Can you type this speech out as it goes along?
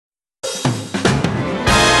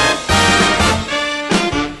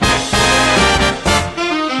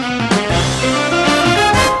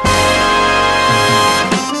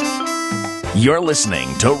You're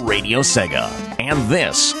listening to Radio Sega, and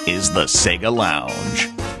this is the Sega Lounge.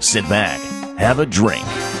 Sit back, have a drink,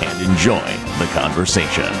 and enjoy the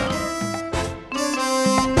conversation.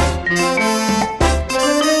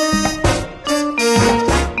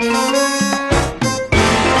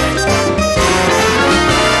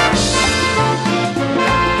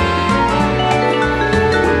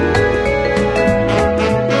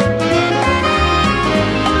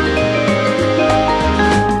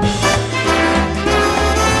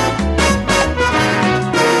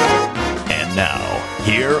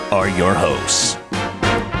 Are your hosts.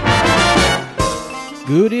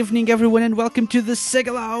 Good evening, everyone, and welcome to the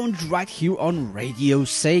Sega Lounge right here on Radio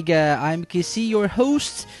Sega. I'm KC, your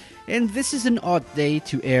host, and this is an odd day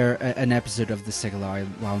to air an episode of the Sega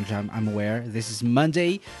Lounge. I'm aware this is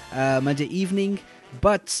Monday evening,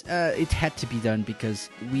 but it had to be done because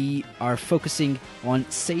we are focusing on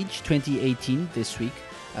Sage 2018 this week.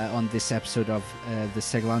 On this episode of the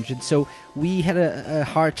Sega Lounge. And so we had a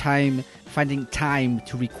hard time finding time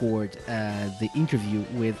to record the interview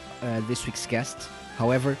with this week's guest.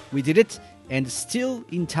 However, we did it, and still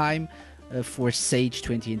in time for Sage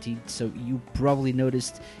 2018. So you probably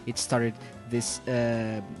noticed it started this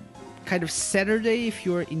kind of Saturday if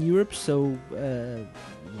you're in Europe, so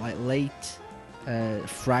late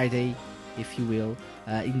Friday, if you will,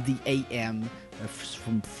 in the AM,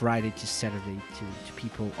 from Friday to Saturday to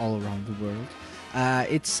people all around the world.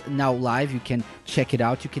 It's now live. You can check it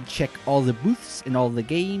out. You can check all the booths and all the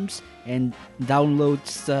games and download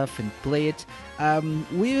stuff and play it.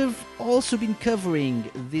 We've also been covering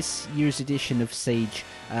this year's edition of Sage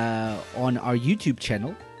on our YouTube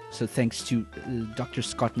channel. So thanks to Dr.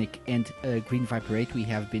 Skotnik and Green Viper 8, we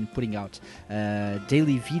have been putting out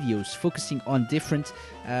daily videos focusing on different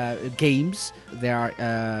games that are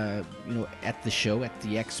at the show, at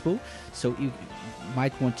the expo. So you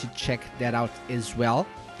might want to check that out as well.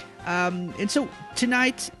 And so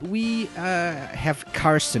tonight we have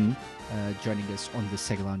Carson joining us on the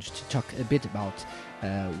Sega Lounge to talk a bit about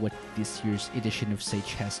what this year's edition of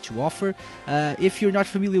Sage has to offer. If you're not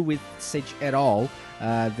familiar with Sage at all,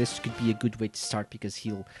 this could be a good way to start because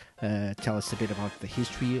he'll tell us a bit about the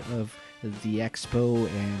history of the expo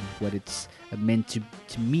and what it's meant to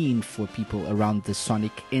mean for people around the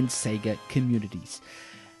Sonic and Sega communities.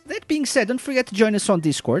 That being said, don't forget to join us on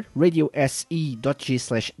Discord,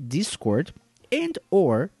 radiose.g/Discord, and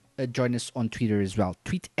or join us on Twitter as well.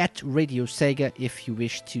 Tweet at Radio Sega if you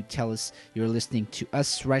wish to tell us you're listening to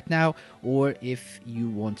us right now, or if you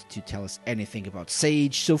want to tell us anything about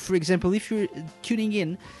Sage. So, for example, if you're tuning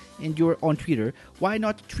in and you're on Twitter, why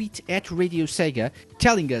not tweet at Radio Sega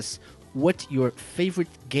telling us what your favorite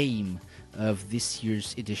game of this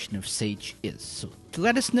year's edition of Sage is. So,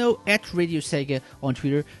 let us know at Radio Sega on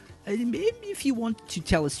Twitter. Maybe if you want to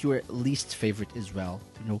tell us your least favorite as well.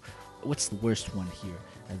 What's the worst one here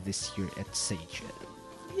this year at Sage?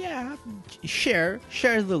 Share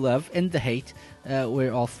the love and the hate.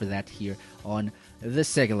 We're all for that here on the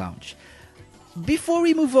Sega Lounge. Before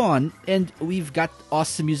we move on, and we've got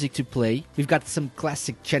awesome music to play, we've got some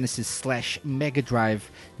classic Genesis/Mega Drive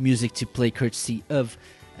music to play courtesy of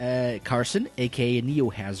Carson, aka Neo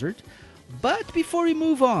Hazard. But before we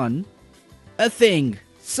move on,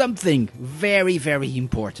 something very, very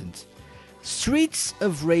important. Streets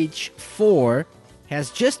of Rage 4 has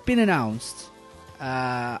just been announced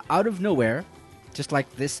out of nowhere, just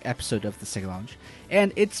like this episode of the Sega Lounge,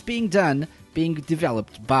 and it's being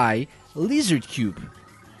developed by Lizard Cube,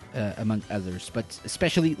 among others, but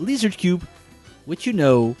especially Lizard Cube, which you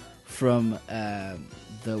know from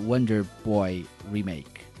the Wonder Boy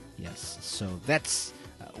remake. Yes, so that's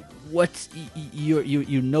what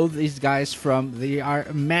you know these guys from. They are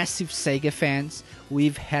massive Sega fans.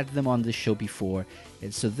 We've had them on the show before,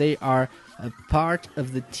 and so they are a part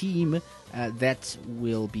of the team that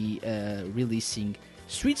will be releasing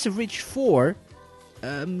Streets of Rage 4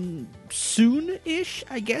 soon-ish,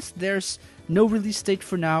 I guess. There's no release date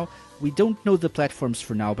for now. We don't know the platforms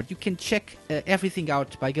for now, but you can check everything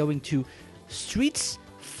out by going to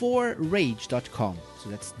streets4rage.com. So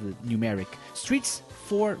that's the numeric.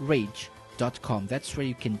 streets4rage.com. That's where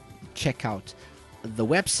you can check out the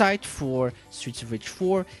website for Streets of Rage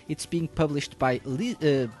 4. It's being published by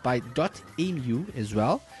 .emu as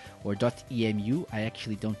well, or .emu. I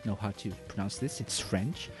actually don't know how to pronounce this. It's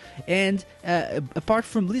French. And apart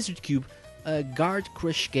from Lizard Cube, Guard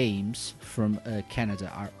Crush Games from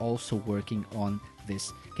Canada are also working on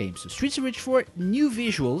this game. So Streets of Rage 4, new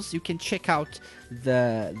visuals. You can check out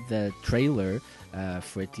the trailer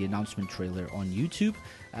for it, the announcement trailer on YouTube.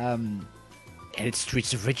 And it's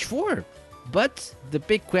Streets of Rage 4. But the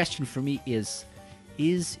big question for me is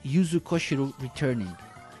is Yuzo Koshiro returning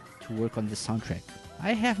to work on the soundtrack?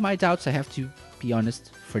 I have my doubts, I have to be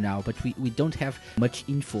honest for now, but we don't have much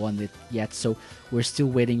info on it yet, so we're still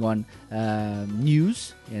waiting on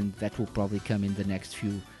news, and that will probably come in the next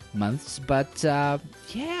few months. But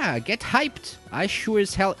yeah, get hyped. I sure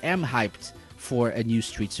as hell am hyped for a new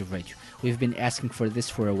Streets of Rage. We've been asking for this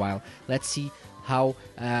for a while. Let's see how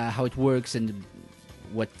it works and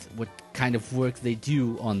what kind of work they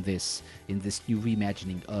do on this in this new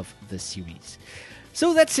reimagining of the series.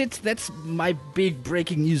 So that's it. That's my big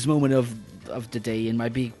breaking news moment of the day, and my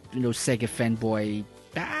big Sega fanboy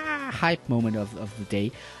hype moment of the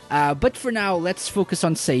day. But for now, let's focus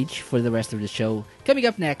on Sage for the rest of the show. Coming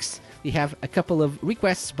up next, we have a couple of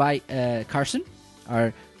requests by Carson,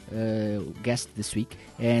 our guest this week,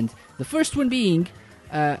 and the first one being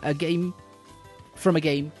a game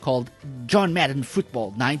called John Madden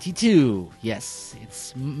Football 92. Yes,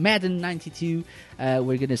 it's Madden 92. We're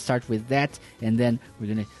going to start with that, and then we're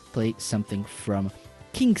going to play something from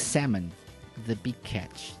King Salmon, The Big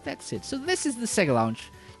Catch. That's it. So this is the Sega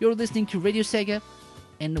Lounge. You're listening to Radio Sega,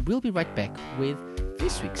 and we'll be right back with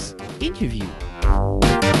this week's interview.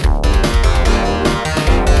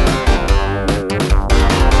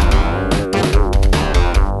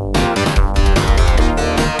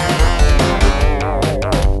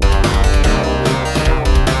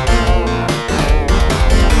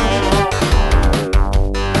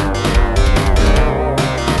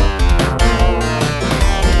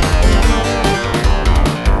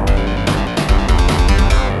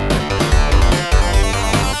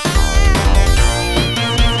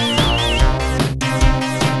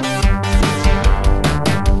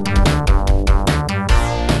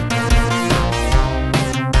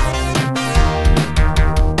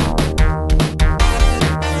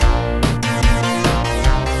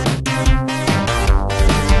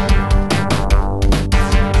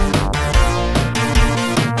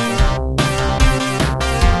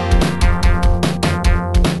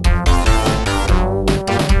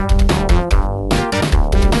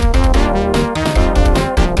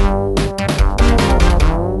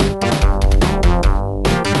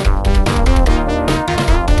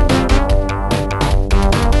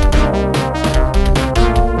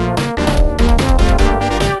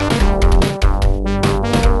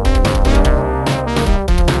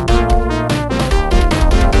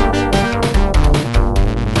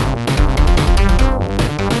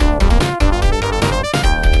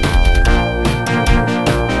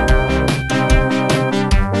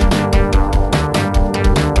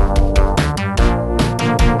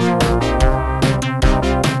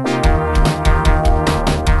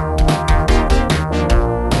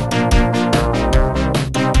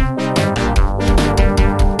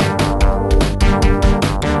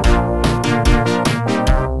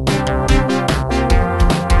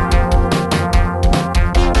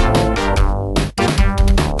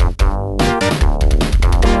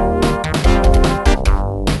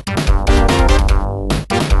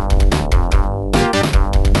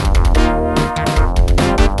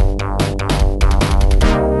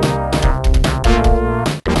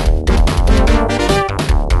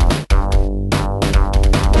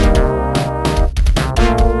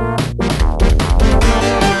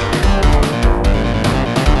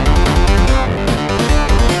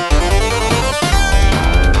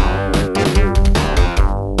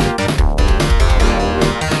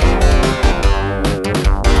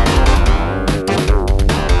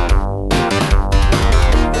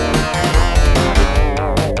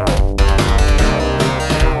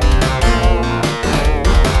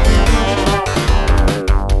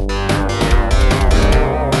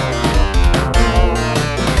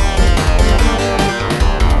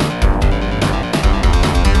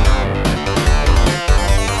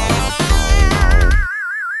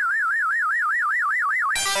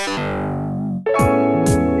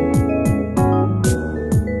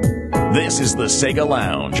 This is the Sega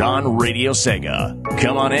Lounge on Radio Sega.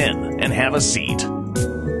 Come on in and have a seat.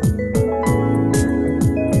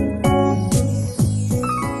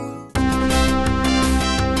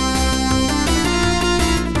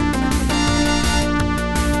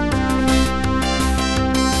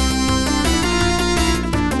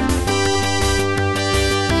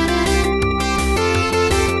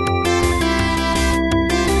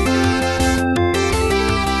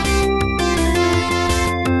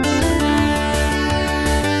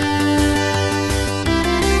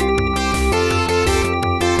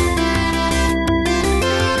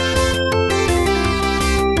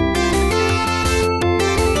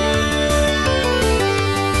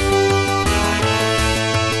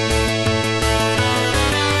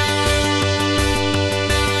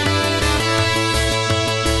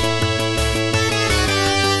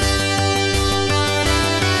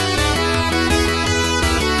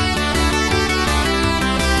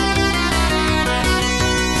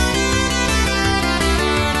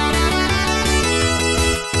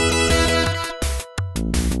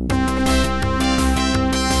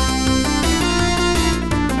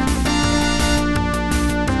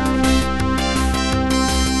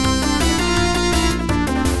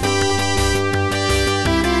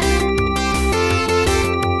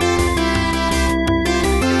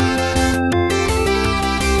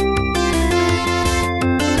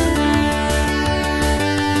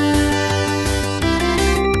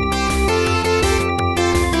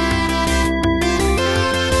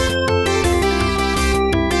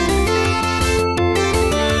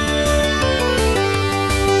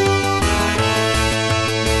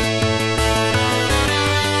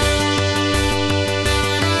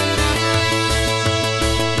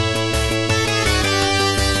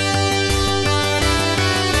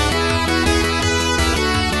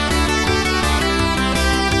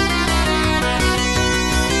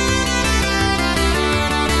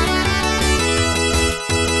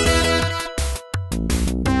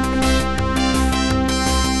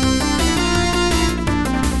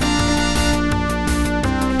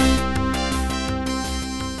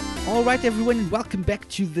 All right, everyone, and welcome back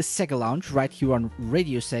to the Sega Lounge right here on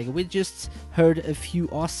Radio Sega. We just heard a few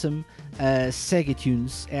awesome Sega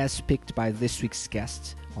tunes as picked by this week's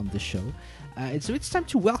guest on the show. And so it's time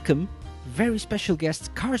to welcome very special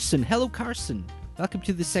guest Carson. Hello, Carson. Welcome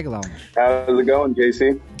to the Sega Lounge. How's it going,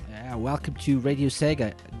 JC? Welcome to Radio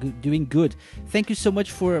Sega. Doing good. Thank you so much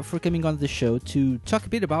for coming on the show to talk a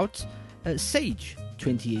bit about Sage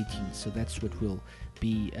 2018. So that's what we'll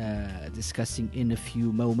be discussing in a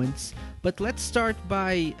few moments. But let's start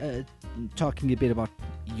by talking a bit about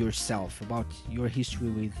yourself, about your history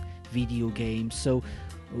with video games. So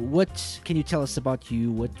what can you tell us about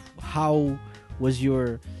you? How was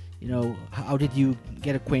your, how did you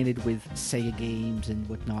get acquainted with Sega games and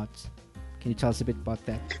whatnot? Can you tell us a bit about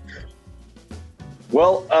that?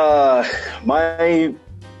 Well,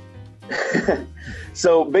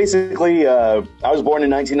 so basically, I was born in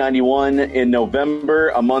 1991 in November.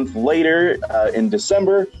 A month later, in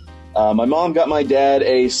December, my mom got my dad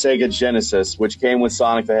a Sega Genesis, which came with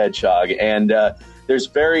Sonic the Hedgehog. And there's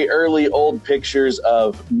very early old pictures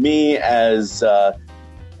of me as,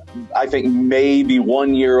 I think, maybe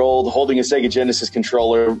 1 year old, holding a Sega Genesis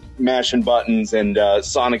controller, mashing buttons, and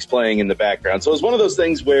Sonic's playing in the background. So it was one of those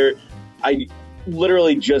things where I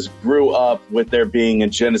literally just grew up with there being a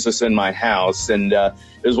Genesis in my house. And it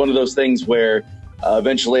was one of those things where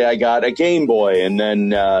eventually I got a Game Boy, and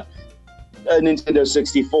then a Nintendo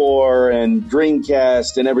 64 and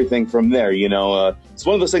Dreamcast and everything from there. It's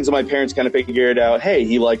one of those things that my parents kind of figured out, hey,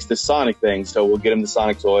 he likes the Sonic thing, so we'll get him the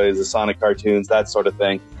Sonic toys, the Sonic cartoons, that sort of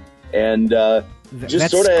thing. And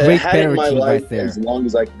just sort of had it in my life right as long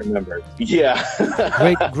as I can remember. Yeah.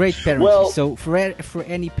 great parenting. Well, so for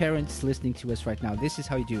any parents listening to us right now, this is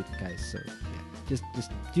how you do it, guys. So yeah,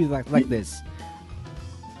 just do like this.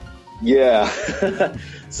 Yeah.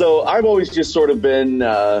 So I've always just sort of been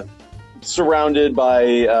surrounded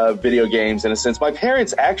by video games in a sense. My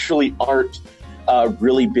parents actually aren't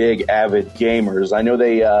really big avid gamers. I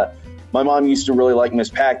know my mom used to really like Miss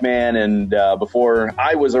Pac-Man, and before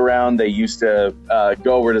I was around, they used to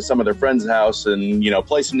go over to some of their friends' house and,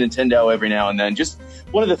 play some Nintendo every now and then. Just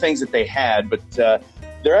one of the things that they had, but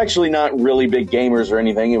they're actually not really big gamers or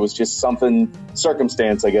anything. It was just something,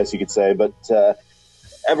 circumstance, I guess you could say. But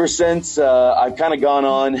ever since, I've kind of gone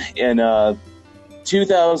on. In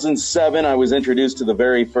 2007, I was introduced to the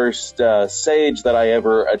very first Sage that I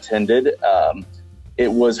ever attended.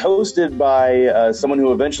 It was hosted by someone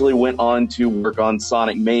who eventually went on to work on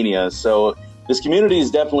Sonic Mania. So this community has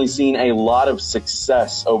definitely seen a lot of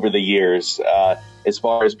success over the years as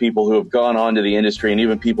far as people who have gone on to the industry and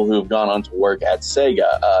even people who have gone on to work at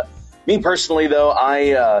Sega. Me personally, though,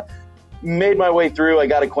 I made my way through. I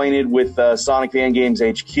got acquainted with Sonic Fan Games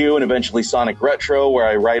HQ and eventually Sonic Retro, where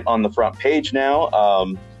I write on the front page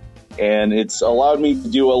now. And it's allowed me to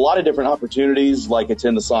do a lot of different opportunities, like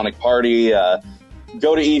attend the Sonic Party,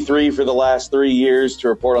 go to E3 for the last 3 years to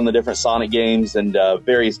report on the different Sonic games and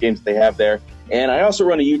various games that they have there. And I also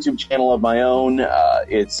run a YouTube channel of my own.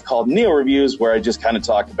 It's called Neo Reviews, where I just kind of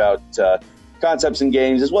talk about concepts and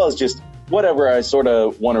games, as well as just whatever I sort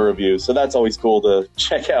of want to review. So that's always cool to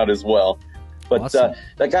check out as well. But awesome.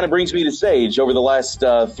 That kind of brings me to Sage. Over the last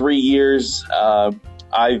 3 years,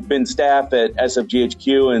 I've been staff at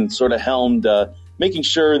SFGHQ and sort of helmed making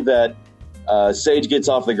sure that Sage gets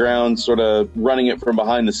off the ground, sort of running it from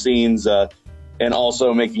behind the scenes, and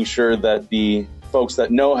also making sure that the folks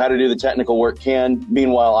that know how to do the technical work can.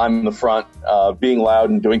 Meanwhile, I'm in the front, being loud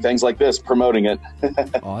and doing things like this, promoting it.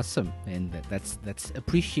 Awesome, and that's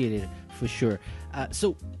appreciated for sure.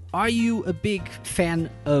 So, are you a big fan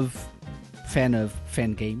of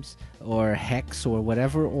fan games or hacks or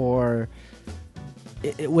whatever, or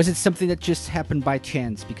was it something that just happened by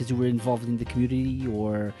chance because you were involved in the community,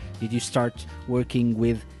 or did you start working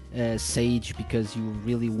with Sage because you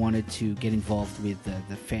really wanted to get involved with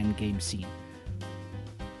the fan game scene?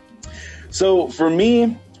 So for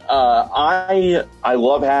me, I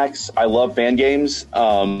love hacks. I love fan games.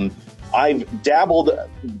 I've dabbled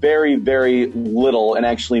very, very little in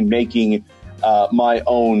actually making my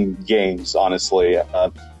own games, honestly.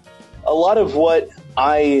 A lot of what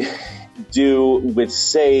I do with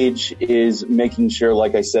Sage is making sure,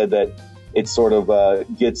 like I said, that it sort of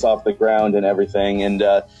gets off the ground and everything. And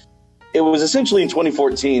it was essentially in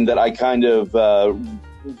 2014 that I kind of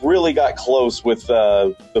really got close with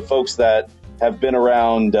the folks that have been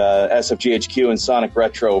around SFGHQ and Sonic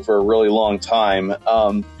Retro for a really long time.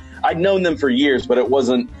 I'd known them for years, but it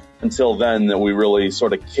wasn't until then that we really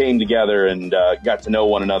sort of came together and got to know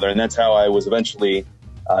one another. And that's how I was eventually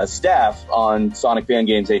staff on Sonic Fan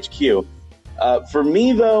Games HQ. For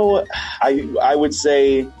me, though, I would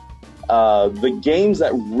say the games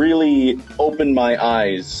that really opened my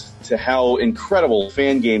eyes to how incredible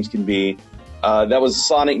fan games can be, that was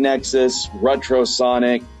Sonic Nexus, Retro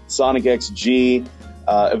Sonic, Sonic XG.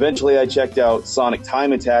 Eventually, I checked out Sonic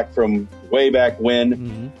Time Attack from way back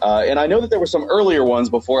when. And I know that there were some earlier ones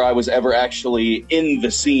before I was ever actually in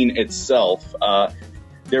the scene itself.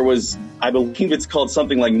 There was, I believe it's called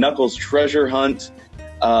something like Knuckles Treasure Hunt.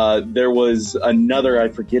 There was another, I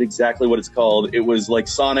forget exactly what it's called. It was like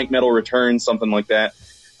Sonic Metal Return, something like that.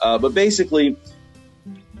 But basically,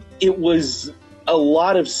 it was a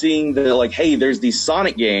lot of seeing the, like, hey, there's these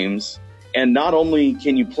Sonic games, and not only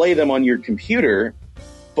can you play them on your computer,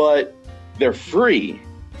 but they're free.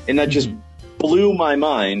 And that just blew my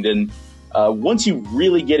mind. And once you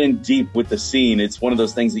really get in deep with the scene, it's one of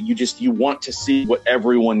those things that you want to see what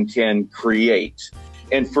everyone can create.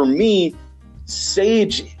 And for me,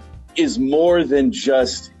 Sage is more than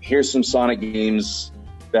just, here's some Sonic games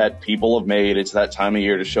that people have made. It's that time of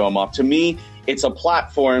year to show them off. To me, it's a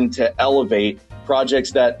platform to elevate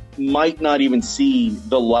projects that might not even see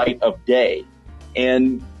the light of day.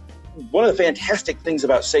 And one of the fantastic things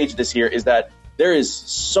about Sage this year is that there is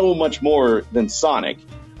so much more than Sonic.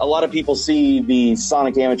 A lot of people see the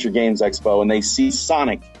Sonic Amateur Games Expo and they see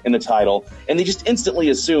Sonic in the title, and they just instantly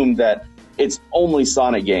assume that it's only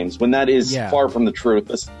Sonic games, when that is far from the truth.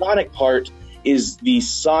 The Sonic part is the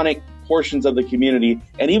Sonic portions of the community,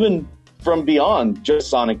 and even from beyond just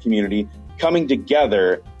Sonic community, coming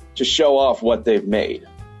together to show off what they've made.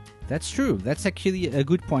 That's true. That's actually a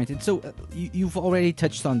good point. And so you've already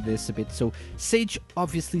touched on this a bit. So Sage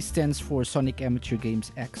obviously stands for Sonic Amateur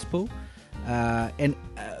Games Expo. And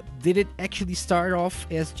did it actually start off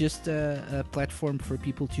as just a platform for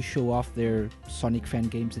people to show off their Sonic fan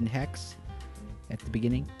games and hacks at the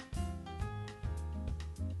beginning?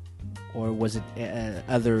 Or was it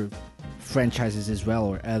other franchises as well,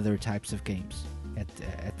 or other types of games at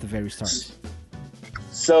the very start?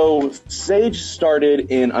 So Sage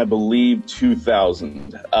started in, I believe,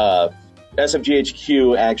 2000.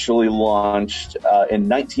 SFGHQ actually launched in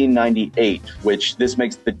 1998, which this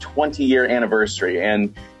makes the 20-year anniversary.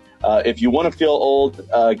 And if you want to feel old,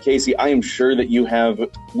 Casey, I am sure that you have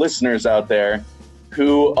listeners out there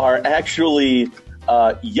who are actually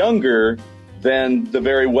younger than the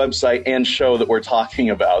very website and show that we're talking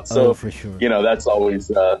about. So, for sure. You know, that's always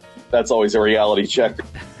a reality check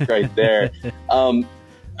right there.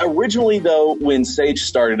 Originally, though, when Sage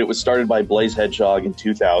started, it was started by Blaze Hedgehog in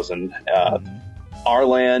 2000.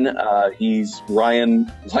 Arlan, he's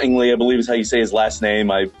Ryan Langley, I believe is how you say his last name.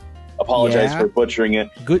 I apologize for butchering it.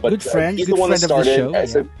 Good friend. He's good the one that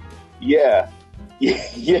started. Yeah.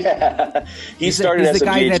 He started he's the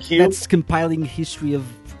guy SFGHQ. that's compiling history of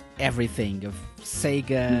everything, of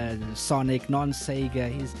Sega, Sonic,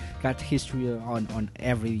 non-Sega. He's got history on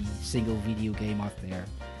every single video game out there.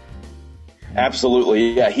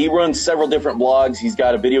 Absolutely, yeah. He runs several different blogs. He's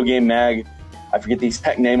got a video game mag. I forget the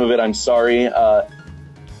exact name of it. I'm sorry.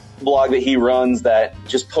 Blog that he runs that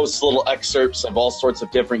just posts little excerpts of all sorts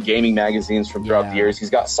of different gaming magazines from throughout the years. He's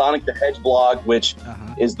got Sonic the Hedge blog, which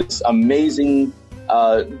is this amazing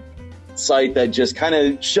site that just kind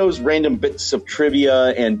of shows random bits of trivia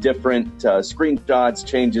and different screenshots,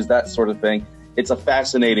 changes, that sort of thing. It's a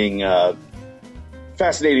fascinating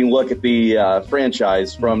look at the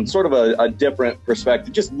franchise from sort of a different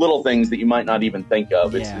perspective, just little things that you might not even think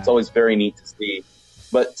of. It's always very neat to see.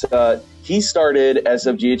 But he started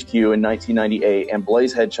SFGHQ in 1998, and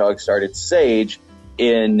Blaze Hedgehog started Sage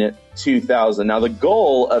in 2000. Now, the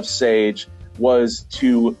goal of Sage was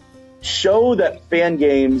to show that fan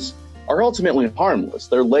games are ultimately harmless.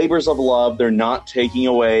 They're labors of love. They're not taking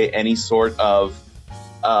away any sort of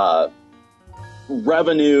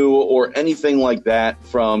revenue or anything like that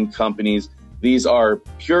from companies. These are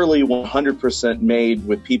purely 100% made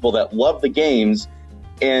with people that love the games,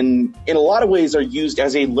 and in a lot of ways are used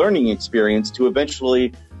as a learning experience to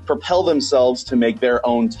eventually propel themselves to make their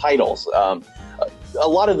own titles. A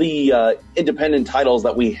lot of the independent titles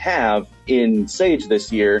that we have in Sage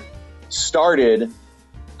this year started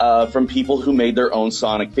from people who made their own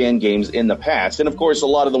Sonic fan games in the past. And of course, a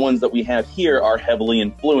lot of the ones that we have here are heavily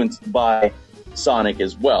influenced by Sonic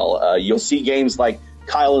as well. You'll see games like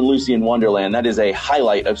Kyle and Lucy in Wonderland. That is a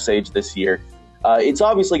highlight of Sage this year. It's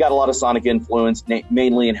obviously got a lot of Sonic influence,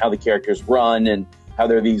 mainly in how the characters run and how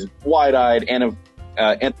they're these wide-eyed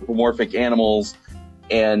anthropomorphic animals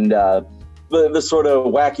and the sort of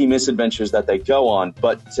wacky misadventures that they go on.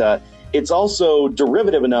 But it's also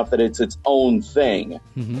derivative enough that it's its own thing.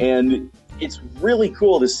 And it's really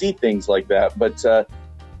cool to see things like that. But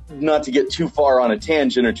not to get too far on a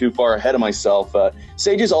tangent or too far ahead of myself,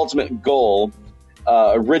 Sage's ultimate goal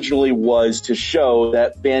originally was to show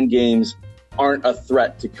that fan games aren't a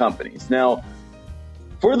threat to companies. Now,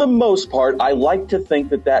 for the most part, I like to think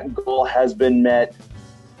that that goal has been met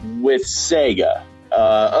with Sega.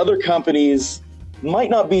 Other companies might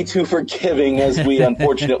not be too forgiving, as we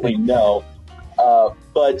unfortunately know.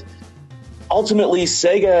 But ultimately,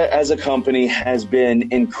 Sega as a company has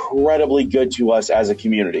been incredibly good to us as a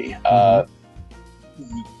community.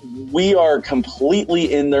 We are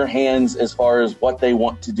completely in their hands as far as what they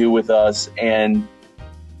want to do with us, and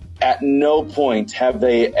at no point have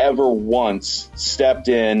they ever once stepped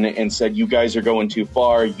in and said, you guys are going too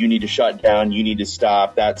far, you need to shut down, you need to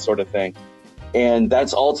stop, that sort of thing. And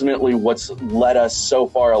that's ultimately what's led us so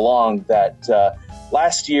far along that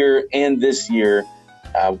last year and this year,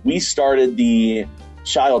 we started the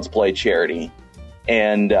Child's Play charity.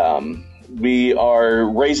 And we are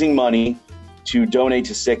raising money to donate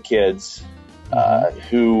to sick kids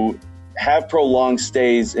who have prolonged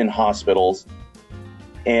stays in hospitals.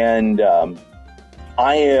 And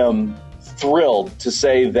I am thrilled to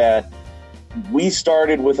say that we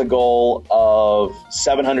started with a goal of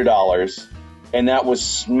 $700, and that was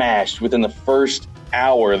smashed within the first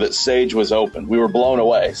hour that Sage was open. We were blown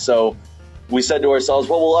away. So we said to ourselves,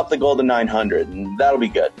 well, we'll up the goal to 900, and that'll be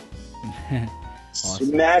good. Awesome.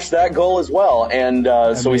 Smash that goal as well. And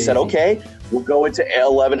so we said, okay, we'll go into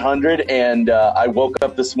 1100. And I woke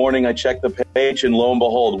up this morning, I checked the page, and lo and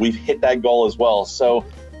behold, we've hit that goal as well. So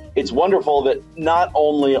it's wonderful that not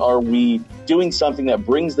only are we doing something that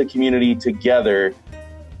brings the community together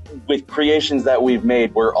with creations that we've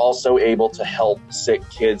made, we're also able to help sick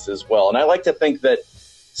kids as well. And I like to think that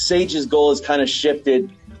Sage's goal has kind of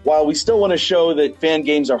shifted. While we still want to show that fan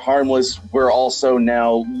games are harmless, we're also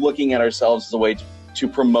now looking at ourselves as a way to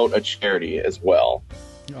promote a charity as well.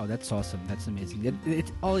 Oh, that's awesome. That's amazing.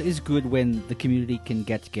 It all is good when the community can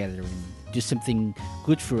get together and do something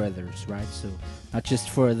good for others, right? So not just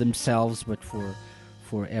for themselves, but for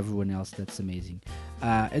everyone else. That's amazing.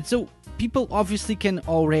 And so people obviously can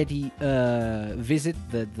already visit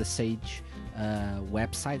the Sage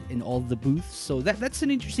website in all the booths. So that's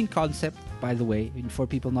an interesting concept, by the way, and for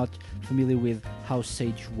people not familiar with how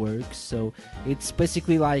Sage works. So it's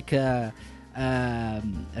basically like a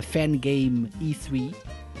fan game E3,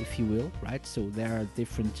 if you will, right? So there are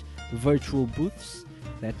different virtual booths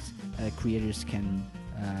that creators can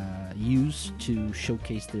use to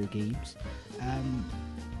showcase their games.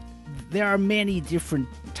 There are many different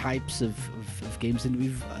types of games, and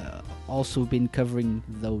we've also been covering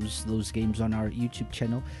those games on our YouTube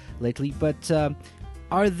channel lately. But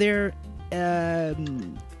are there,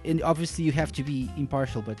 and obviously you have to be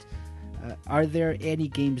impartial, but are there any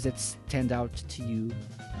games that stand out to you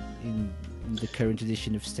in the current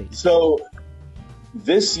edition of Sage? So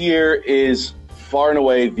this year is far and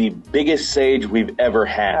away the biggest Sage we've ever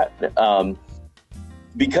had.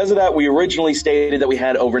 Because of that, we originally stated that we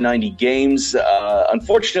had over 90 games.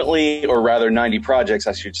 Unfortunately, or rather 90 projects,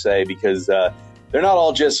 I should say, because they're not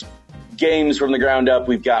all just games from the ground up.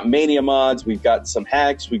 We've got Mania mods, we've got some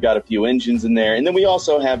hacks, we've got a few engines in there, and then we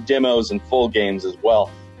also have demos and full games as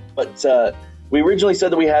well. But we originally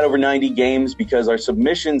said that we had over 90 games because our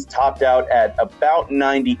submissions topped out at about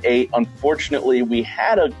 98. Unfortunately, we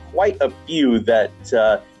had quite a few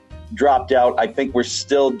that dropped out. I think we're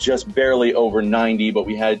still just barely over 90, but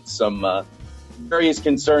we had some various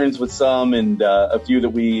concerns with some, and a few that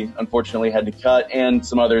we unfortunately had to cut, and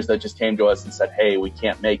some others that just came to us and said, hey, we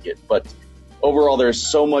can't make it. But overall, there's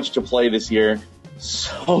so much to play this year,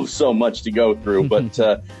 so much to go through. But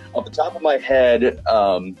off the top of my head,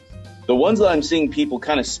 the ones that I'm seeing people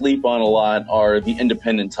kind of sleep on a lot are the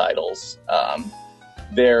independent titles.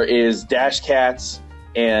 There is Dash Cats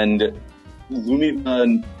and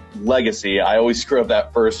Lumivan Legacy. I always screw up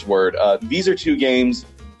that first word. These are two games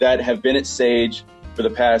that have been at Sage for the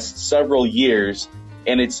past several years,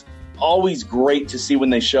 and it's always great to see when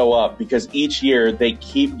they show up because each year they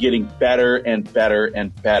keep getting better and better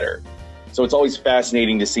and better. So it's always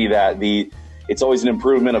fascinating to see that. It's always an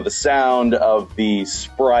improvement of the sound, of the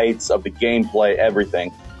sprites, of the gameplay,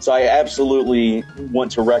 everything. So I absolutely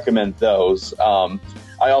want to recommend those.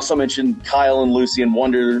 I also mentioned Kyle and Lucy in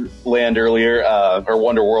Wonderland earlier, or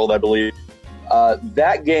Wonder World, I believe.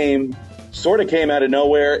 That game sort of came out of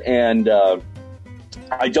nowhere, and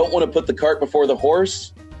I don't want to put the cart before the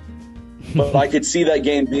horse, but I could see that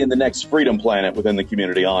game being the next Freedom Planet within the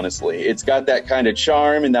community, honestly. It's got that kind of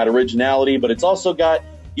charm and that originality, but it's also got,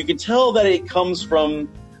 you can tell that it comes from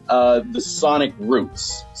the Sonic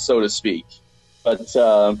roots, so to speak. But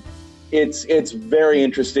it's very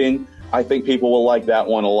interesting. I think people will like that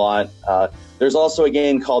one a lot. There's also a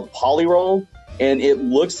game called Polyroll, and it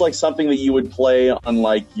looks like something that you would play on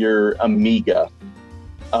like your Amiga,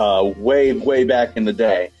 way back in the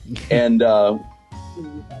day, and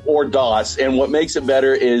or DOS. And what makes it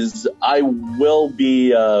better is I will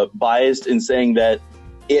be biased in saying that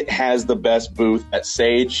it has the best booth at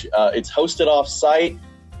Sage. It's hosted off-site,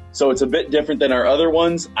 so it's a bit different than our other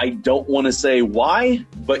ones. I don't want to say why,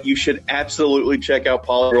 but you should absolutely check out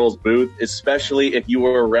Polyrol's booth, especially if you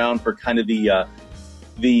were around for kind of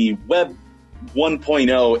the web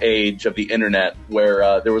 1.0 age of the internet,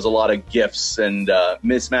 where there was a lot of GIFs and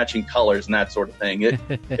mismatching colors and that sort of thing.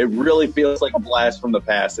 It really feels like a blast from the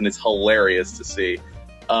past, and it's hilarious to see.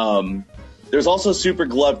 There's also Super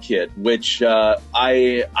Glove Kid, which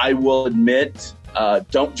I will admit,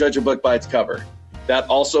 don't judge a book by its cover. That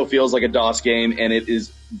also feels like a DOS game, and it is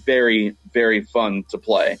very, very fun to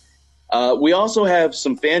play. We also have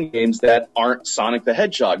some fan games that aren't Sonic the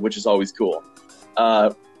Hedgehog, which is always cool.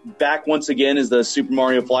 Back once again is the Super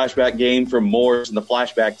Mario Flashback game from Moores and the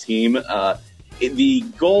Flashback team. The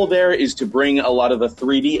goal there is to bring a lot of the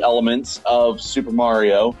 3D elements of Super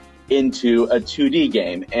Mario into a 2D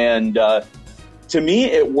game. And to me,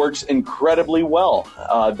 it works incredibly well.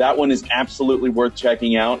 That one is absolutely worth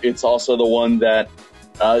checking out. It's also the one that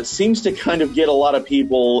seems to kind of get a lot of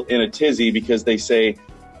people in a tizzy because they say,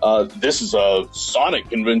 this is a Sonic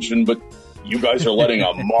convention, but you guys are letting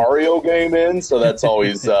a Mario game in? So that's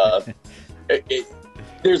always...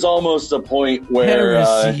 there's almost a point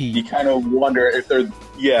where you kind of wonder if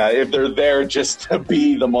they're there just to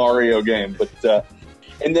be the Mario game. But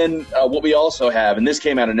and then what we also have, and this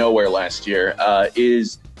came out of nowhere last year,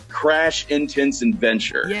 is Crash Intense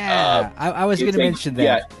Adventure. Yeah, I was going to mention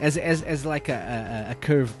that as like a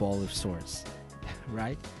curveball of sorts,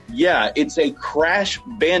 right? Yeah, it's a Crash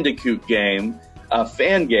Bandicoot game, a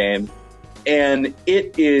fan game, and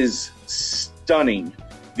it is stunning.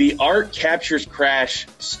 The art captures Crash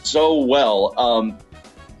so well.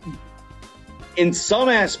 In some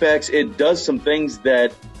aspects, it does some things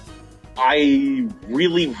that I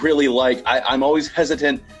really, really like. I'm always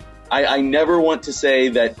hesitant. I never want to say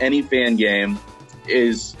that any fan game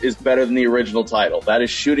is better than the original title. That is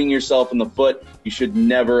shooting yourself in the foot. You should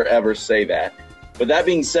never, ever say that. But that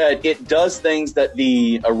being said, it does things that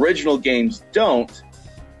the original games don't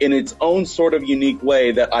in its own sort of unique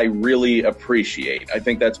way that I really appreciate. I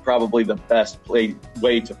think that's probably the best way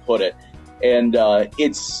to put it. And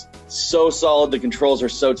it's so solid. The controls are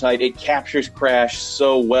so tight. It captures Crash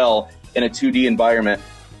so well in a 2D environment.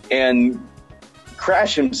 And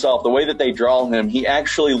Crash himself, the way that they draw him, he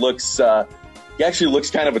actually looks kind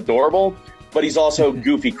of adorable, but he's also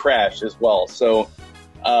Goofy Crash as well. So,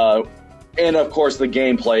 and of course the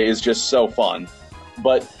gameplay is just so fun.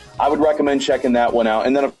 But I would recommend checking that one out.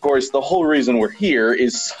 And then of course the whole reason we're here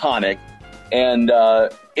is Sonic, and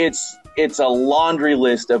it's a laundry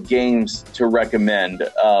list of games to recommend.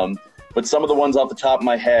 But some of the ones off the top of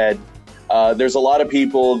my head, there's a lot of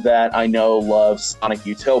people that I know love Sonic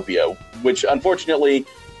Utopia, which unfortunately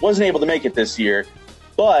wasn't able to make it this year.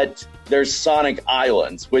 But there's Sonic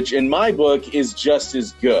Islands, which in my book is just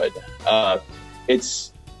as good.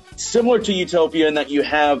 It's similar to Utopia in that you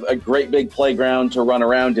have a great big playground to run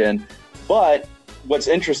around in. But what's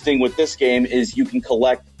interesting with this game is you can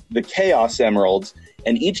collect the Chaos Emeralds,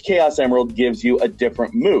 and each Chaos Emerald gives you a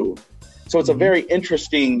different move. So it's a very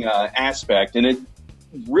interesting aspect, and it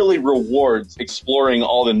really rewards exploring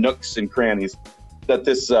all the nooks and crannies that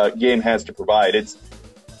this game has to provide. It's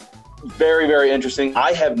very, very interesting.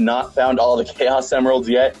 I have not found all the Chaos Emeralds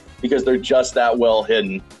yet because they're just that well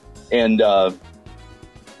hidden. And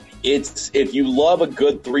if you love a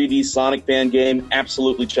good 3D Sonic fan game,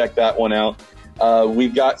 absolutely check that one out.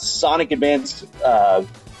 We've got Sonic Advance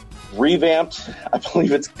Revamped, I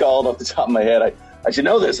believe it's called off the top of my head. I should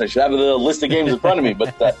know this. I should have the list of games in front of me.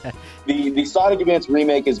 But the Sonic Advance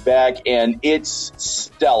remake is back, and it's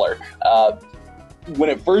stellar. When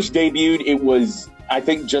it first debuted, it was, I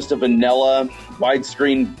think, just a vanilla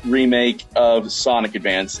widescreen remake of Sonic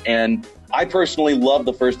Advance. And I personally love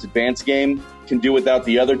the first Advance game. Can do without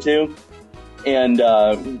the other two. And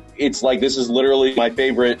it's like, this is literally my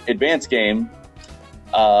favorite Advance game,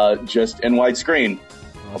 just in widescreen.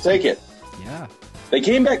 I'll take it. Yeah. They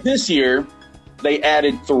came back this year. They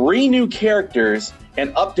added 3 new characters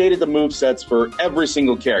and updated the movesets for every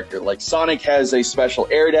single character. Like Sonic has a special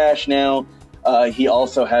air dash now. He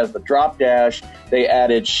also has the drop dash. They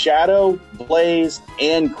added Shadow, Blaze,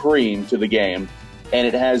 and Cream to the game. And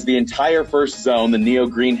it has the entire first zone, the Neo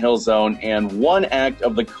Green Hill zone, and 1 act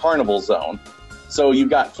of the Carnival zone. So you've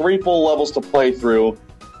got 3 full levels to play through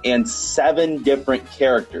and 7 different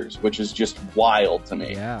characters, which is just wild to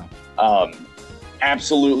me. Yeah.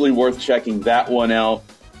 absolutely worth checking that one out.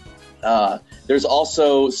 There's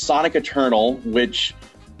also Sonic Eternal, which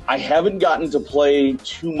I haven't gotten to play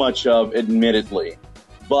too much of, admittedly,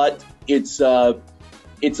 but it's a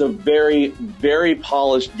very, very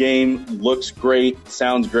polished game. Looks great,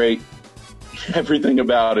 sounds great. Everything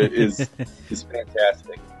about it is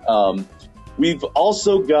fantastic. We've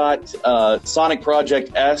also got Sonic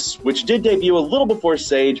Project S, which did debut a little before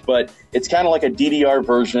Sage, but it's kind of like a DDR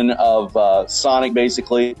version of Sonic,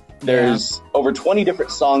 basically. There's over 20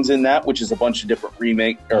 different songs in that, which is a bunch of different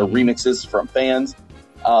remixes from fans.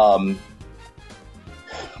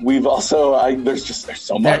 We've also there's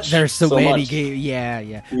so much. There's so many much. games.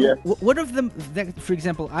 Yeah. One of them, for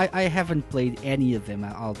example, I haven't played any of them.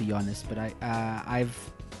 I'll be honest, but I've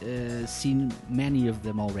seen many of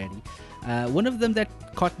them already. One of them that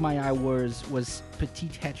caught my eye was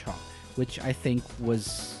Petite Hedgehog, which I think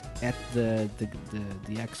was at the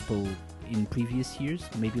expo in previous years,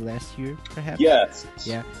 maybe last year, perhaps. Yes.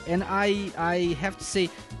 Yeah, and I have to say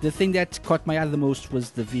the thing that caught my eye the most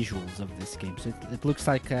was the visuals of this game. So it looks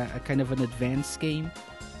like a kind of an advanced game,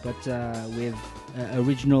 but with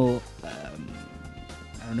original. I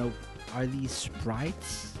don't know. Are these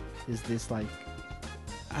sprites? Is this like?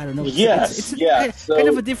 I don't know. It's kind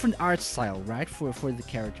of a different art style, right, for the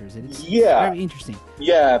characters. And it's very interesting.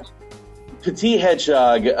 Yeah, Petite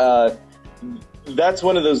Hedgehog. That's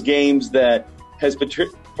one of those games that has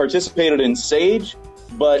participated in Sage,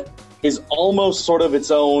 but is almost sort of its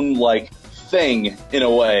own like thing in a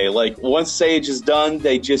way. Like once Sage is done,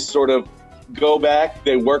 they just sort of go back.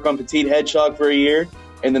 They work on Petite Hedgehog for a year,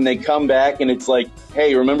 and then they come back, and it's like,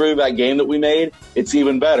 hey, remember that game that we made? It's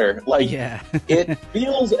even better. Like it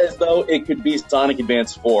feels as though it could be Sonic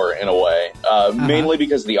Advance 4 in a way, mainly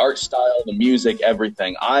because of the art style, the music,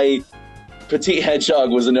 everything. Petite Hedgehog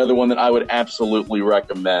was another one that I would absolutely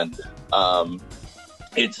recommend.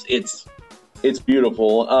 It's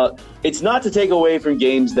beautiful. It's not to take away from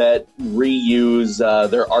games that reuse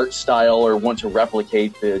their art style or want to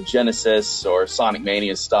replicate the Genesis or Sonic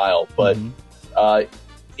Mania style, but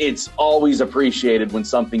it's always appreciated when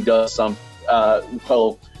something does when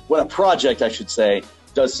a project, I should say,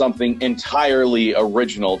 does something entirely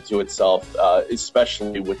original to itself,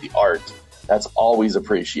 especially with the art. That's always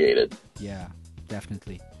appreciated. Yeah,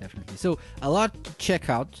 definitely. So a lot to check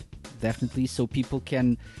out, definitely. So people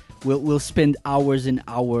will spend hours and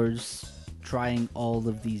hours trying all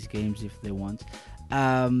of these games if they want.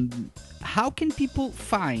 How can people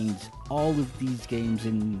find all of these games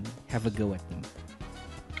and have a go at them?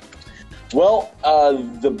 Well,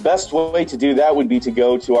 the best way to do that would be to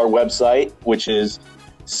go to our website, which is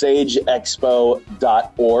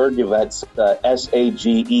sageexpo.org. That's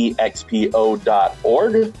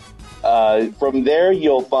SAGEXPO.org. From there,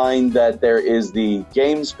 you'll find that there is the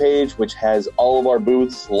games page, which has all of our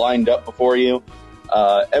booths lined up before you.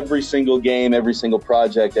 Every single game, every single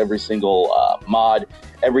project, every single mod,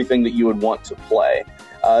 everything that you would want to play.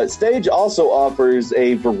 Stage also offers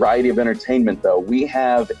a variety of entertainment, though. We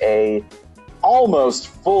have a almost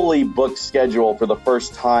fully booked schedule for the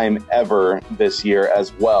first time ever this year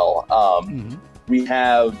as well. We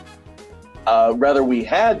had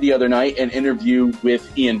the other night an interview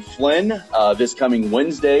with Ian Flynn. This coming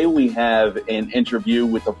Wednesday, we have an interview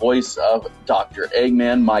with the voice of Dr.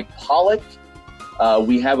 Eggman, Mike Pollock.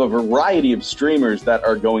 We have a variety of streamers that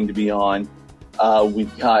are going to be on.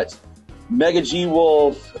 We've got Mega G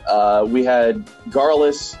Wolf. We had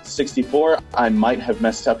Garless64. I might have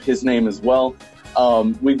messed up his name as well.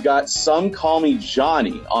 We've got Some Call Me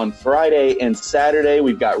Johnny on Friday and Saturday.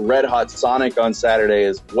 We've got Red Hot Sonic on Saturday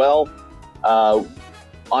as well.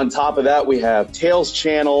 On top of that, we have Tails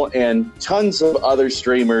Channel and tons of other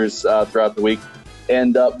streamers throughout the week.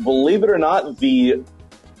 And believe it or not, the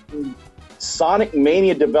Sonic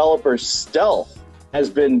Mania developer Stealth has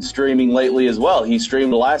been streaming lately as well. He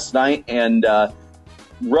streamed last night, and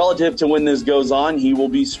relative to when this goes on, he will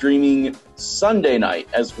be streaming Sunday night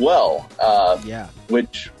as well.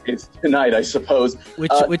 Which is tonight, I suppose.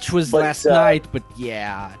 Which was last night, but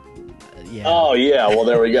yeah. Oh yeah, well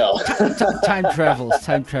there we go. time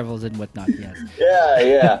travels and whatnot. Yes.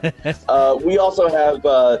 Yeah. We also have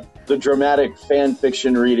the dramatic fan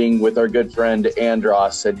fiction reading with our good friend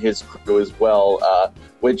Andros and his crew as well.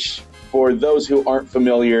 Which, for those who aren't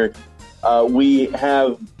familiar, we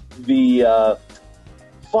have the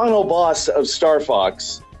final boss of Star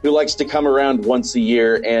Fox, who likes to come around once a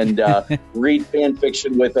year and read fan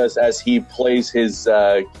fiction with us as he plays his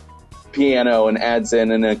piano and adds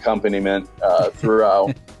in an accompaniment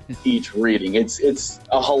throughout each reading. It's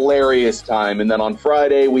a hilarious time. And then on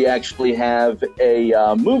Friday, we actually have a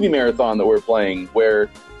movie marathon that we're playing, where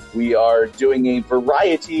we are doing a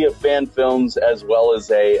variety of fan films as well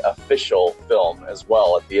as a official film as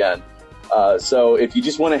well at the end. So if you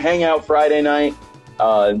just want to hang out Friday night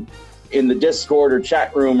in the Discord or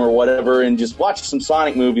chat room or whatever and just watch some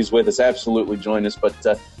Sonic movies with us, absolutely join us. But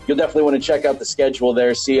you'll definitely want to check out the schedule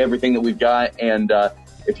there, see everything that we've got. And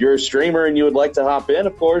if you're a streamer and you would like to hop in,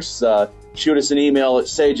 of course, shoot us an email at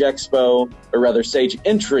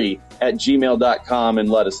sageentry@gmail.com and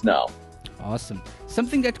let us know. Awesome.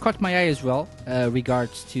 Something that caught my eye as well,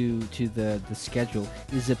 regards to the schedule,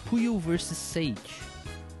 is a Puyo versus Sage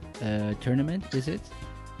tournament, is it?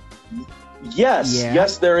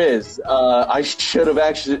 Yes, there is. I should have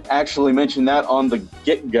actually mentioned that on the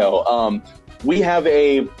get-go. We have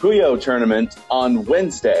a Puyo tournament on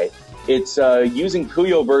Wednesday. It's using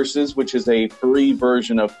Puyo Versus, which is a free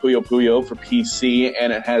version of Puyo Puyo for PC,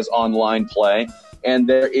 and it has online play. And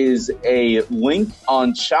there is a link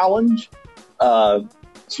on Challenge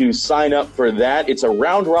to sign up for that. It's a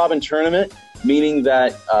round-robin tournament, meaning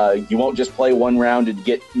that you won't just play one round and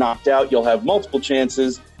get knocked out. You'll have multiple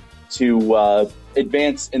chances to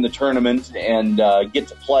advance in the tournament and get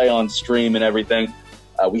to play on stream and everything.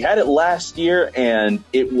 We had it last year, and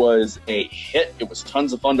it was a hit. It was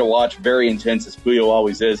tons of fun to watch, very intense, as Puyo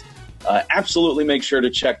always is. Absolutely make sure to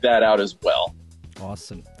check that out as well.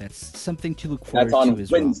 Awesome. That's something to look forward to as well.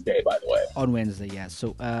 That's on Wednesday, by the way. On Wednesday, yeah.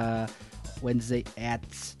 So Wednesday at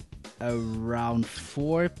around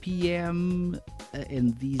 4 p.m.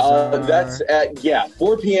 And these are... That's at,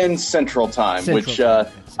 4 p.m. Central Time, which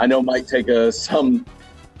I know might take some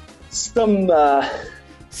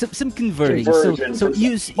converting. So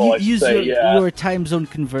use your time zone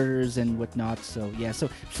converters and whatnot. So so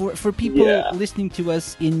for people listening to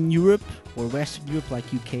us in Europe or Western Europe, like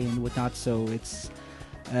UK and whatnot, so it's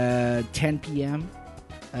 10 p.m.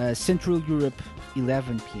 Central Europe,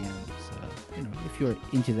 11 p.m. So if you're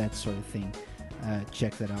into that sort of thing,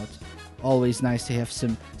 check that out. Always nice to have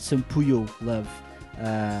some Puyo love,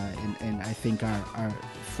 and I think our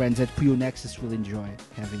friends at Puyo Nexus will enjoy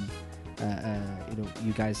having.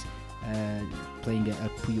 You guys playing a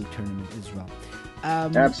Puyo tournament as well.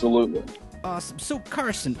 Absolutely. Awesome. So,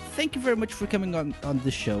 Carson, thank you very much for coming on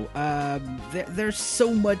the show. There's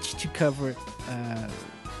so much to cover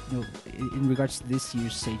in regards to this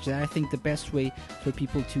year's Sage, that I think the best way for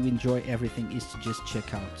people to enjoy everything is to just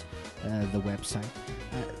check out the website.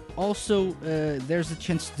 Also, there's a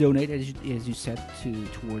chance to donate, as you said,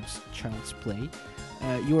 towards Child's Play.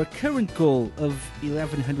 Your current goal of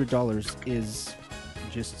 $1,100 is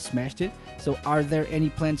just smashed it. So are there any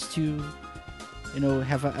plans to,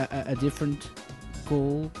 have a different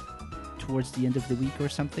goal towards the end of the week or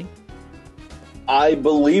something? I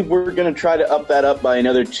believe we're going to try to up that by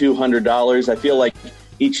another $200. I feel like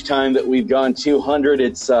each time that we've gone 200,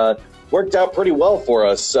 it's worked out pretty well for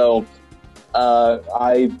us. So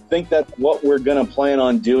I think that's what we're going to plan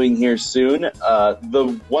on doing here soon.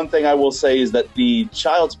 The one thing I will say is that the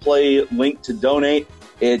Child's Play link to donate,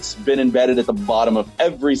 it's been embedded at the bottom of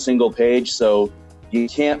every single page, so you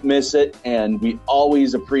can't miss it, and we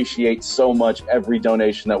always appreciate so much every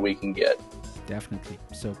donation that we can get. Definitely.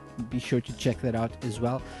 So be sure to check that out as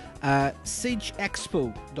well.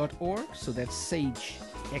 SageExpo.org, so that's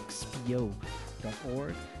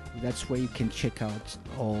SageExpo.org. That's where you can check out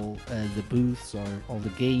all the booths or all the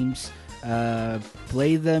games,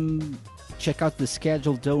 play them, check out the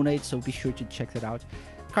schedule, donate, so be sure to check that out.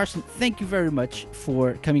 Carson, thank you very much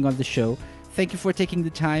for coming on the show. Thank you for taking the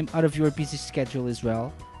time out of your busy schedule as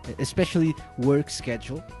well, especially work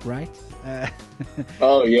schedule, right?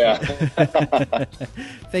 Oh, yeah.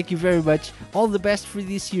 Thank you very much. All the best for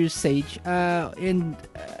this year's Sage. And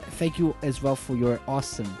thank you as well for your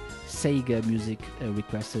awesome Sega music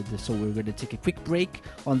requested. So we're going to take a quick break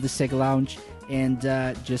on the Sega Lounge and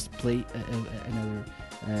just play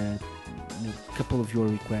another couple of your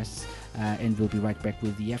requests. And we'll be right back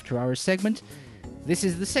with the After Hours segment. This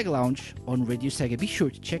is the Sega Lounge on Radio Sega. Be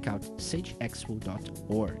sure to check out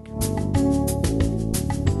sageexpo.org.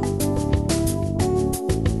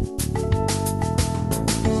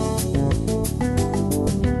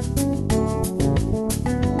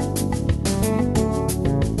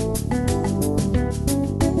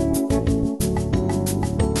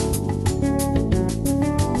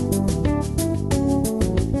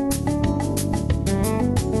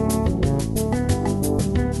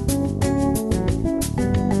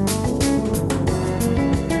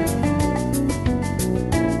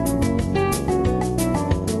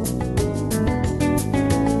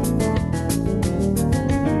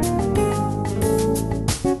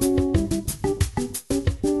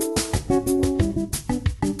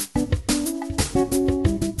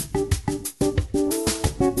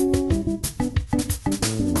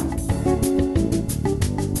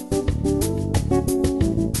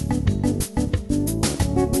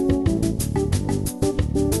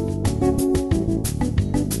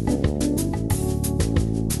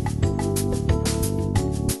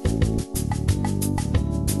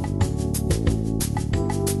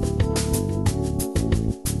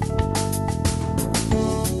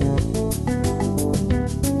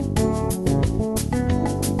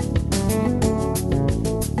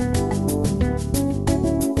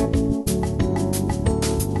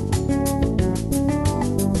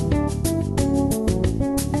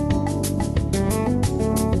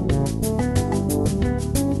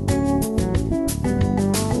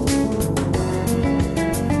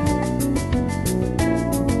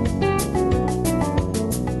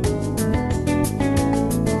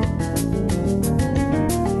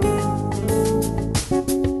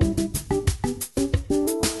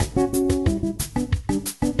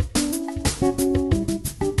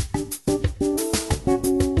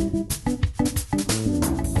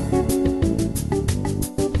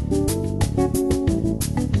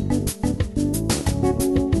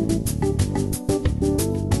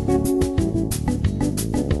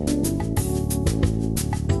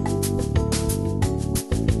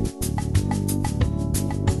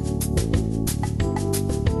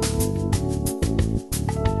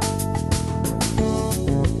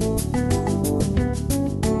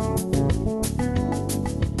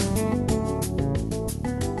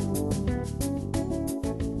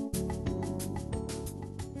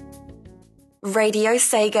 Radio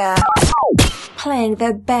Sega. Playing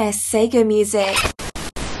the best Sega music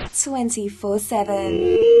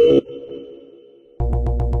 24/7.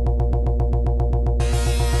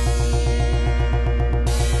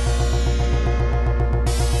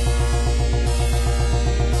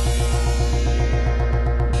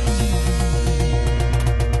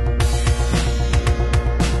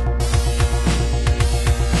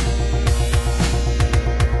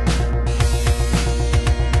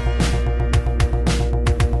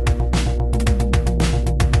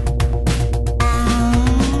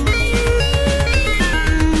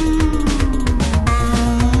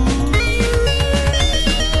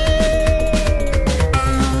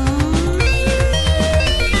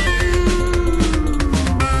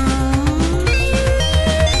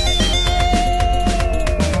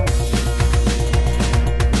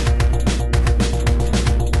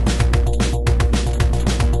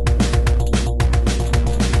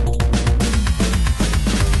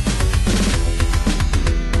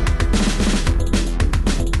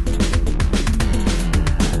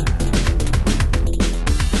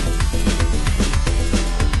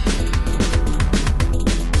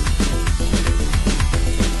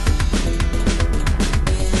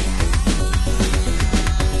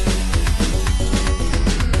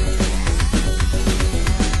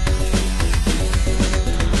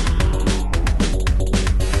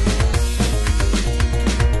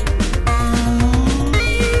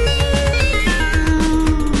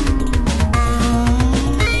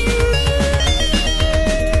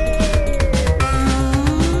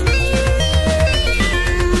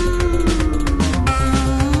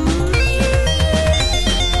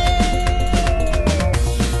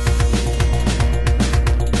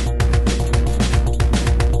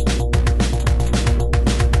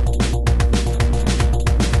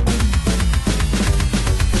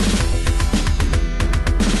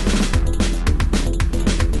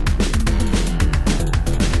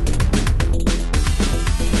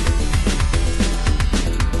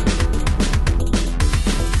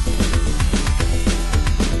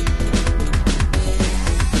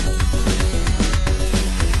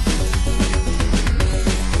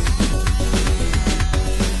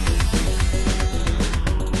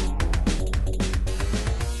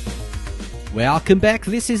 Welcome back.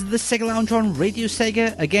 This is the Sega Lounge on Radio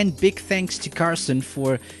Sega. Again, big thanks to Carson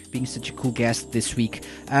for being such a cool guest this week.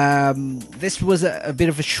 This was a bit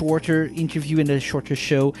of a shorter interview and a shorter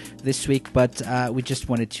show this week, but we just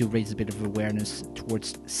wanted to raise a bit of awareness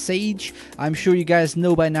towards Sage. I'm sure you guys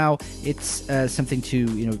know by now. It's something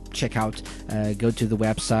to check out. Go to the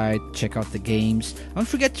website, check out the games. Don't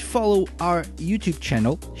forget to follow our YouTube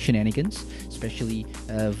channel, Shenanigans, especially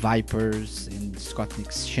Vipers and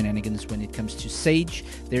Scottnik's Shenanigans when it comes to Sage.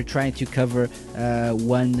 They're trying to cover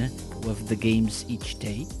one of the games each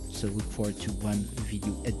day, so look forward to one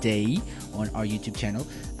video a day on our YouTube channel.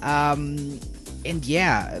 And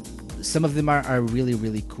yeah, some of them are really,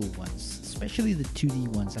 really cool ones, especially the 2D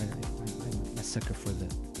ones. I'm a sucker for the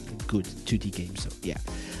good 2D games, so yeah.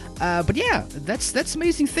 But yeah, that's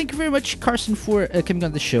amazing. Thank you very much, Carson, for coming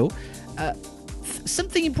on the show.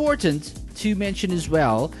 Something important to mention as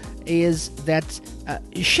well is that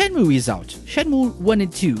Shenmue is out. Shenmue 1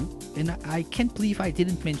 and 2, and I can't believe I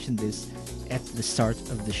didn't mention this at the start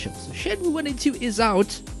of the show. So Shenmue 1 and 2 is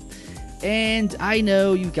out, and I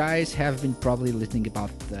know you guys have been probably listening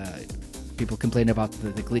about people complain about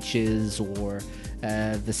the glitches or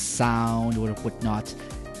the sound or whatnot,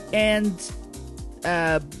 and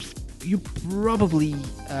you probably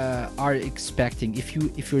are expecting,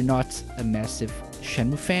 if you're not a massive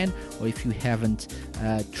Shenmue fan, or if you haven't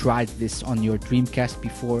tried this on your Dreamcast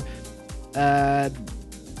before,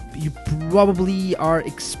 you probably are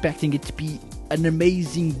expecting it to be an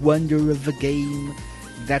amazing wonder of a game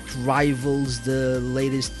that rivals the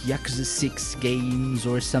latest Yakuza 6 games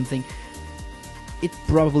or something. It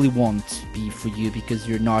probably won't be for you because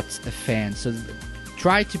you're not a fan. So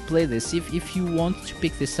try to play this. If you want to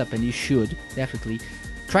pick this up, and you should, definitely,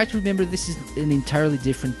 try to remember this is an entirely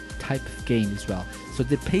different type of game as well. So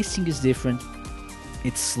the pacing is different,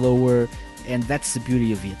 it's slower, and that's the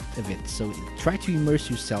beauty of it. So try to immerse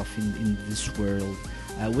yourself in this world,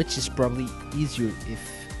 which is probably easier if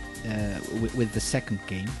with the second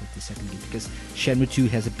game, because Shenmue 2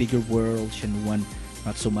 has a bigger world, Shenmue 1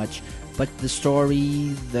 not so much, but the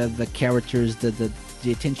story, the characters, the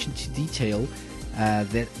attention to detail,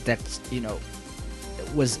 that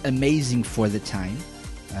was amazing for the time.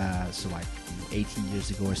 So like 18 years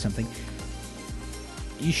ago or something.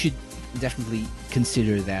 You should definitely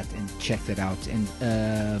consider that and check that out, and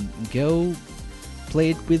go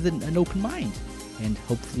play it with an open mind. and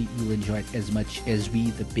hopefully you'll enjoy it as much as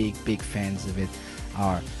we, the big fans of it,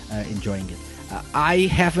 are enjoying it. I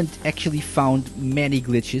haven't actually found many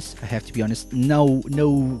glitches, I have to be honest. No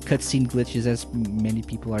cutscene glitches, as many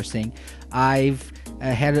people are saying. I've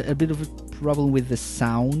had a bit of a problem with the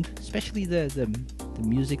sound, especially the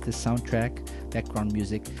music, the soundtrack, background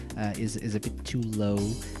music is a bit too low,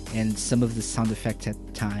 and some of the sound effects at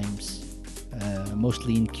times,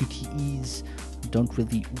 mostly in QTEs, don't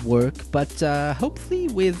really work. But hopefully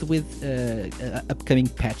with upcoming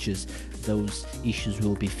patches, those issues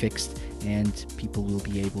will be fixed and people will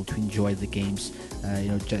be able to enjoy the games,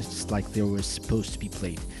 just like they were supposed to be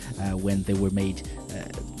played when they were made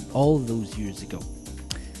all those years ago.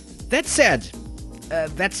 That said,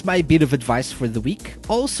 that's my bit of advice for the week.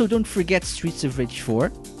 Also, don't forget Streets of Rage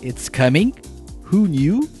 4. It's coming. Who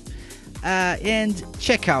knew? And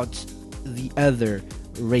check out the other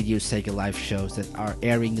Radio Sega live shows that are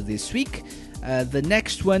airing this week. The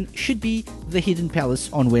next one should be The Hidden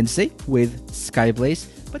Palace on Wednesday with Skyblaze,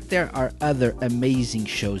 but there are other amazing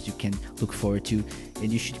shows you can look forward to,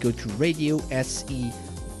 and you should go to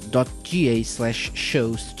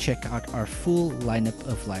radiose.ga/shows to check out our full lineup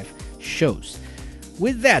of live shows.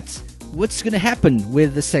 With that, what's going to happen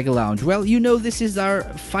with the Sega Lounge? Well, this is our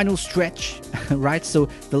final stretch, right? So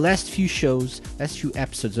the last few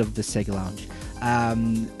episodes of the Sega Lounge.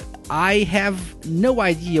 I have no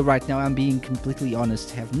idea right now, I'm being completely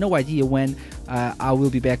honest, have no idea when I will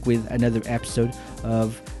be back with another episode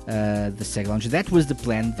of the Sega Lounge. That was the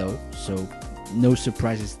plan, though, so no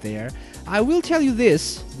surprises there. I will tell you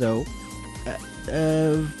this, though.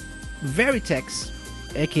 Veritex,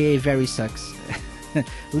 aka Verisucks,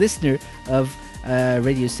 listener of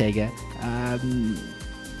Radio Sega,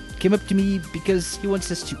 came up to me because he wants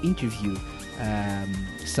us to interview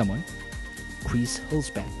someone, Chris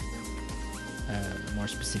Hulsbeck, more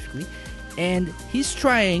specifically, and he's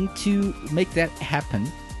trying to make that happen,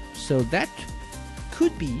 so that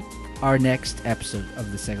could be our next episode of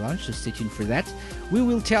the Sega Lounge, so stay tuned for that. We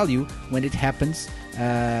will tell you when it happens,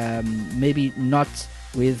 maybe not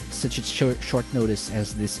with such a short notice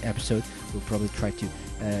as this episode. We'll probably try to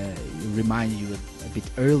remind you a bit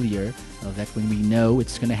earlier of that when we know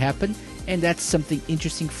it's going to happen, and that's something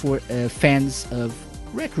interesting for fans of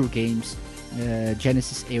retro games,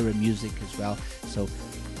 Genesis era music as well, so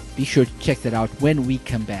be sure to check that out when we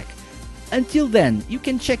come back. Until then, you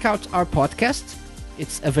can check out our podcast.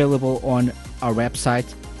 It's available on our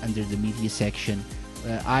website under the media section,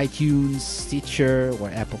 iTunes, Stitcher, or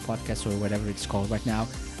Apple Podcasts, or whatever it's called right now,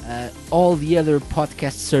 all the other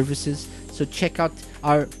podcast services. So check out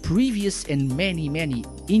our previous and many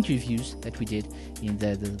interviews that we did in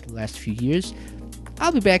the last few years.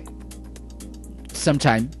 I'll be back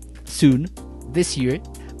sometime soon this year,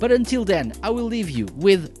 but until then, I will leave you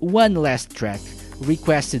with one last track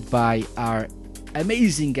requested by our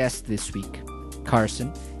amazing guest this week,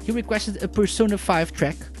 Carson. He requested a Persona 5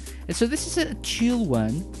 track, and so this is a chill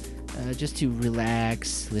one, just to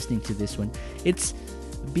relax listening to this one. It's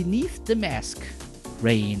Beneath the Mask,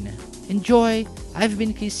 Rain. Enjoy. I've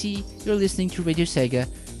been KC, you're listening to Radio Sega.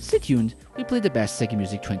 Stay tuned, we play the best Sega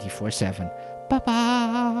music 24/7. Bye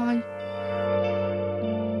bye.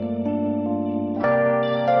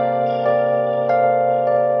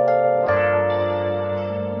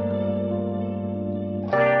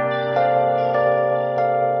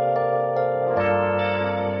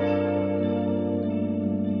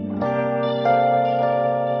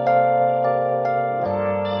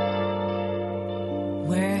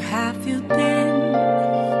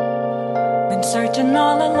 Searching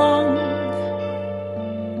all along,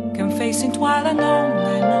 confessing while unknown,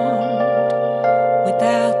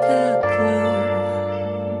 without the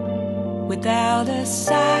clue, without a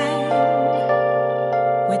sign,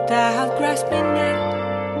 without grasping it.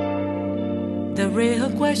 The real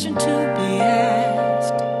question to be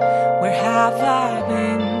asked: where have I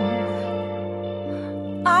been?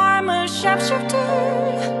 I'm a sharpshooter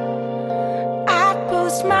at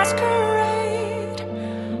Post Masquerade,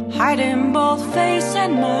 hiding both face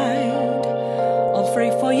and mind, all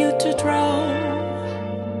free for you to draw.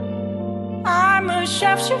 I'm a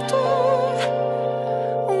sharpshooter,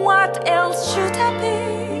 what else should I be?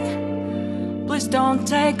 Please don't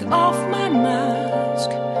take off my mask,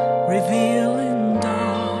 revealing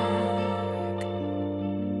dark.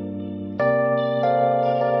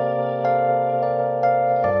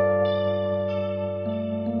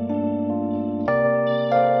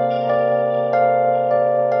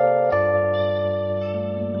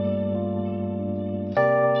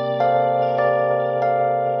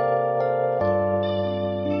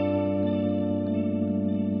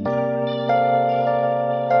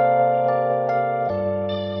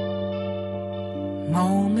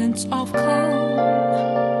 moments of calm,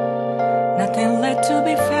 nothing left to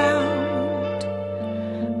be found.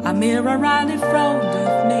 A mirror right in front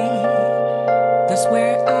of me, that's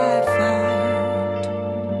where I found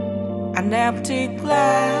an empty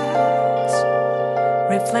glass,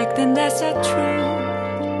 reflecting that's a truth.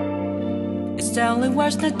 It's telling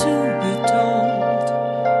words not to be told.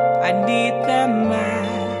 I need the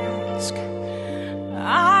mask.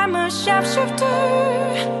 I'm a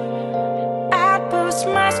shapeshifter at Post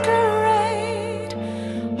Masquerade,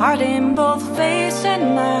 heart in both face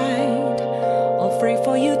and mind, all free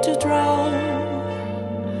for you to draw.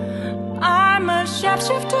 I'm a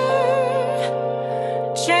shapeshifter,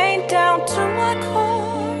 chained down to my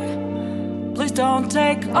core. Please don't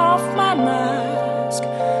take off my mask,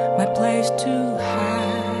 my place to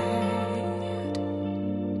hide.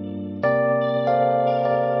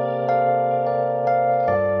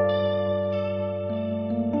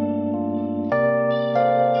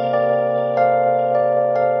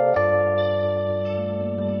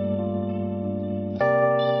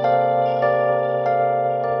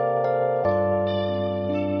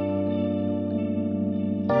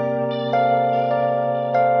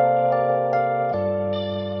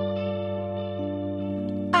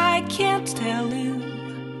 I can't tell you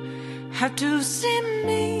how to see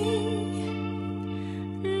me,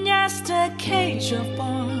 just a cage of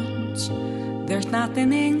bones, there's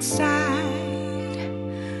nothing inside.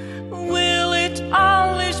 Will it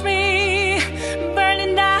always be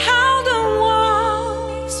burning down the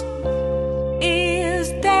walls?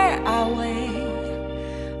 Is there a way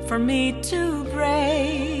for me to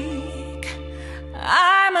break?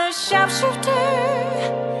 I'm a shapeshifter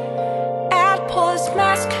at Post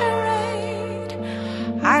Masquerade,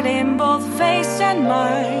 hiding both face and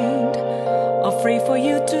mind, all free for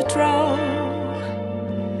you to draw.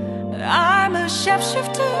 I'm a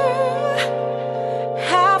shapeshifter,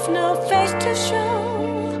 have no face to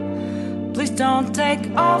show. Please don't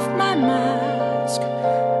take off my mask,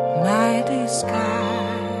 my disguise.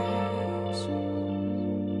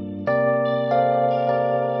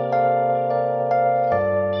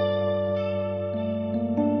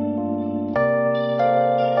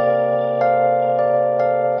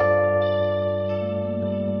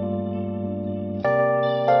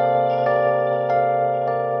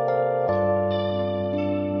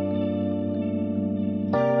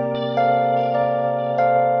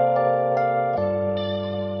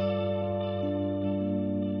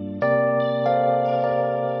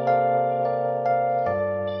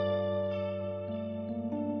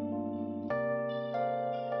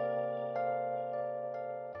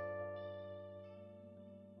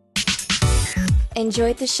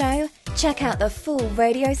 Enjoyed the show? Check out the full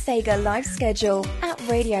Radio Sega live schedule at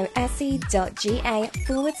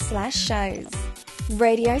radiose.ga/shows.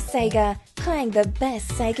 Radio Sega, playing the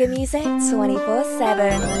best Sega music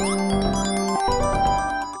 24/7.